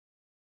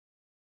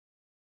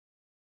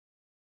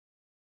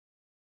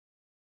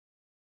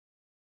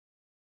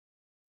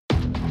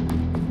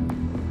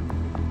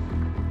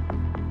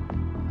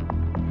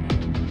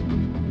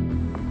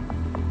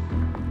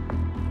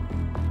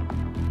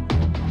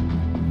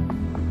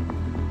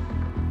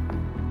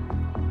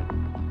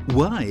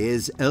Why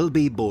is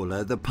LB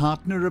Bohle the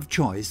partner of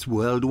choice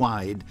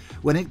worldwide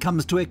when it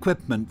comes to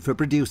equipment for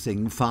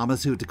producing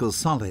pharmaceutical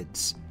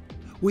solids?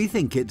 We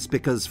think it's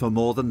because for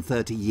more than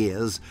 30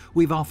 years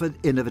we've offered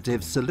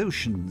innovative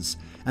solutions,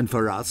 and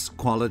for us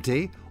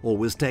quality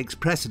always takes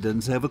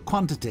precedence over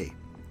quantity.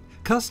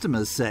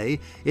 Customers say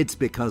it's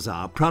because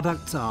our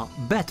products are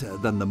better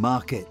than the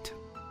market.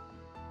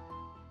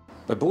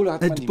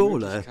 At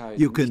Bohle,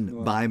 you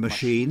can buy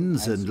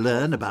machines and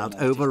learn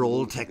about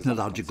overall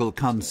technological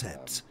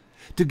concepts.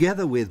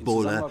 Together with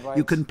Bohle,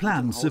 you can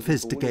plan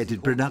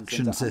sophisticated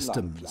production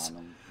systems.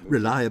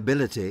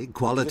 Reliability,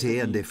 quality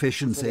and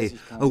efficiency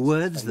are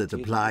words that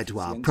apply to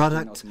our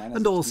products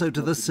and also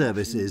to the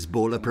services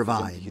Bohle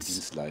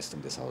provides.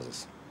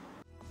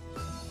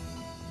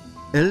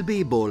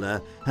 LB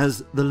Bohle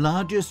has the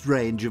largest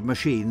range of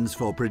machines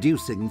for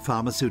producing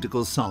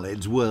pharmaceutical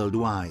solids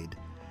worldwide.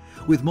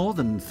 With more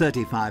than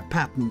 35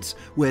 patents,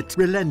 we're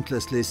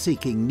relentlessly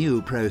seeking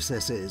new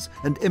processes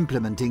and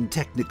implementing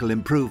technical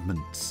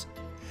improvements.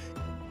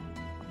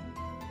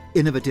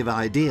 Innovative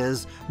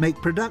ideas make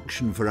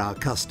production for our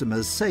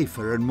customers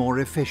safer and more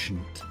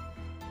efficient.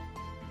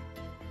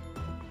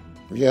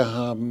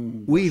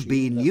 We've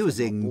been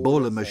using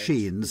Bohle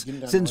machines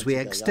since we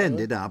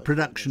extended our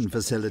production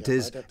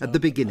facilities at the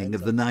beginning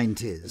of the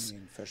 90s.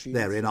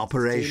 They're in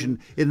operation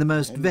in the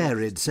most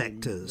varied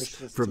sectors,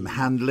 from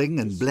handling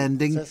and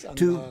blending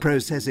to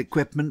process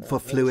equipment for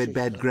fluid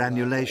bed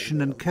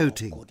granulation and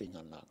coating.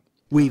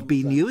 We've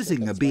been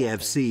using a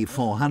BFC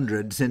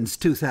 400 since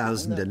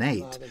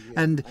 2008,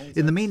 and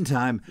in the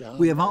meantime,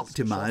 we have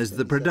optimized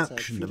the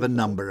production of a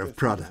number of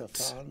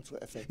products.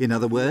 In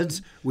other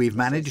words, we've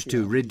managed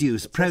to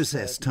reduce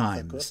process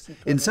times,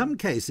 in some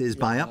cases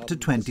by up to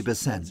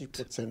 20%.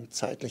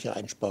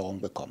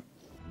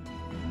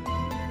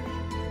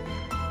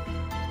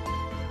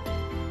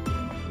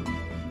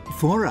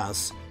 For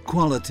us,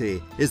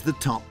 quality is the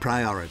top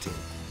priority.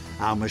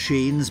 Our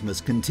machines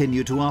must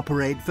continue to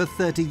operate for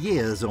 30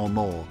 years or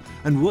more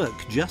and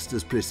work just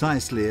as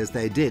precisely as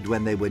they did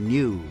when they were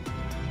new.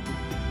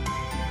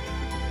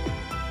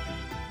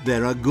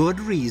 There are good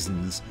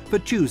reasons for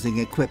choosing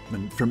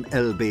equipment from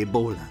LB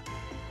Bohle.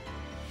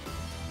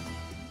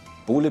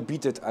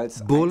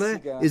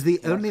 Bohle is the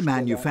only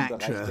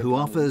manufacturer who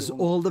offers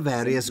all the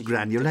various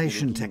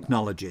granulation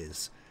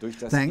technologies.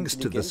 Thanks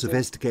to the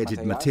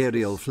sophisticated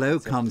material flow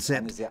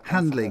concept,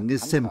 handling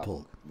is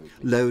simple.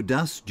 Low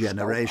dust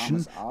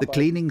generation, the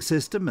cleaning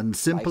system and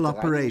simple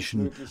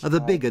operation are the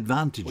big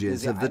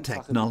advantages of the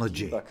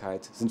technology.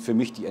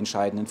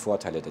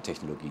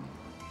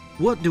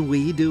 What do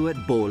we do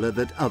at Bohle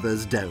that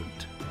others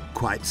don't?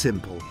 Quite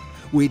simple.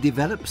 We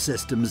develop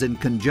systems in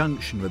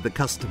conjunction with the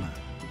customer.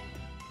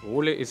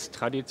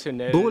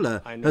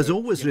 Bohle has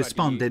always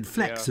responded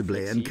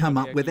flexibly and come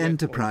up with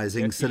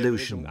enterprising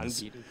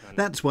solutions.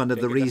 That's one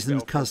of the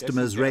reasons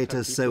customers rate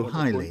us so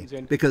highly,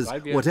 because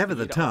whatever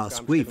the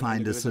task, we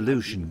find a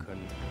solution.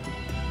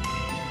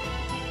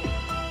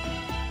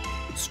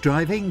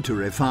 Striving to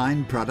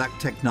refine product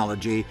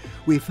technology,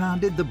 we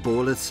founded the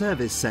Bohle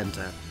Service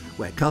Centre,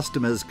 where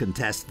customers can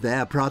test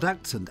their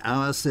products and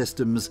our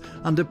systems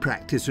under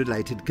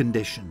practice-related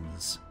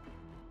conditions.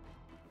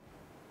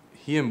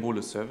 In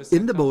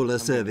the Bohle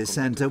Service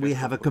Centre, we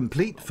have a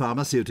complete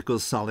pharmaceutical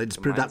solids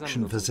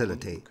production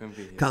facility.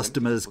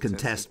 Customers can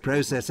test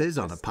processes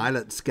on a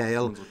pilot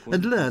scale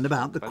and learn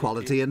about the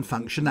quality and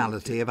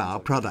functionality of our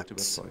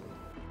products.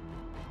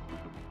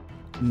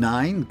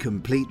 9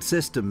 complete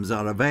systems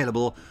are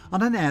available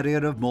on an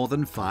area of more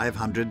than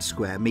 500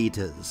 square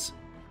meters.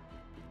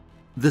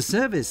 The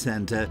Service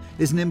Centre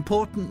is an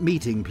important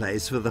meeting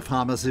place for the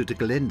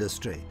pharmaceutical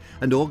industry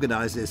and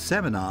organises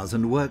seminars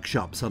and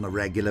workshops on a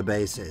regular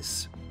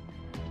basis.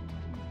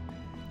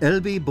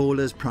 LB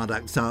Bohle's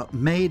products are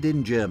made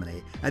in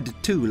Germany at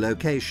 2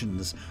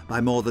 locations by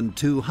more than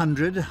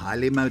 200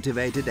 highly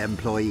motivated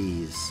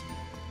employees.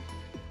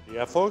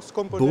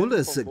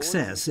 Bohle's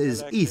success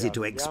is easy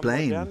to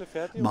explain.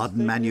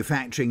 Modern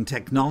manufacturing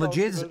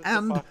technologies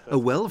and a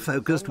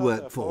well-focused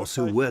workforce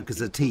who work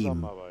as a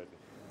team.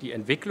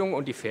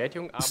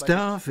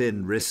 Staff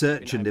in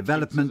research and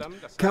development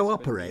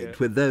cooperate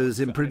with those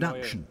in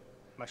production.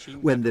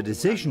 When the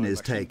decision is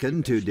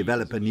taken to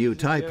develop a new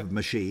type of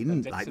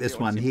machine, like this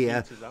one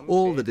here,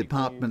 all the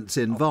departments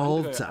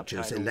involved, such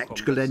as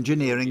electrical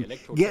engineering,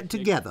 get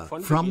together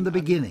from the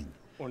beginning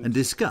and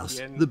discuss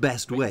the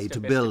best way to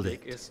build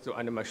it.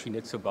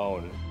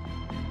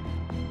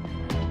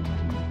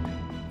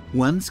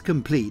 Once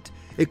complete,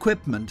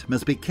 equipment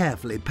must be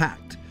carefully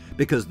packed,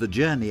 because the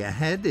journey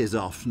ahead is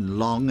often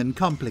long and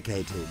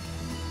complicated.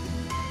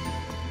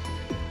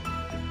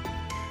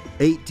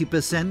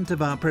 80%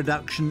 of our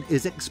production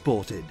is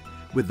exported,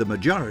 with the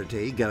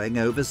majority going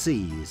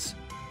overseas.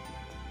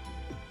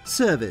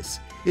 Service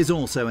is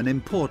also an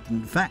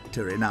important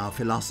factor in our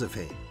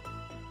philosophy.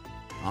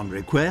 On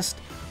request,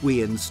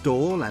 we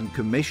install and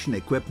commission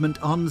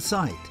equipment on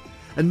site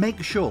and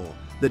make sure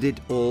that it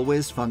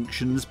always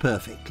functions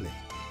perfectly.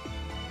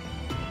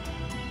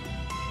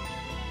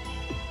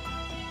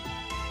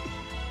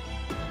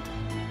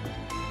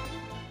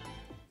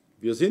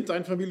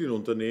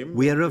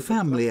 We are a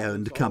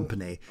family-owned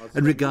company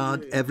and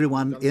regard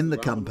everyone in the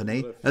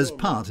company as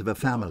part of a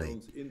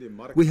family.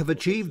 We have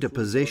achieved a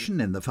position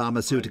in the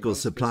pharmaceutical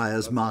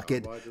suppliers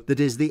market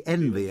that is the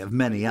envy of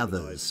many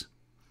others.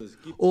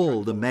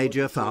 All the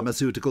major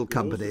pharmaceutical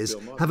companies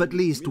have at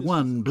least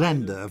one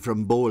blender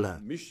from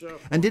Bohle.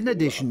 And in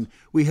addition,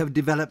 we have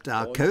developed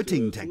our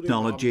coating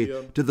technology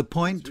to the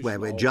point where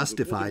we're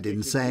justified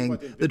in saying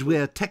that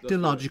we're a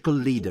technological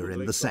leader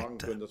in the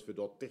sector.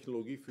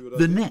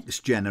 The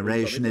next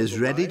generation is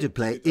ready to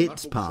play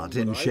its part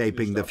in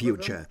shaping the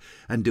future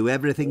and do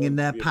everything in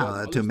their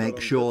power to make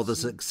sure the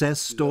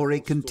success story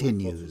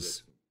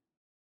continues.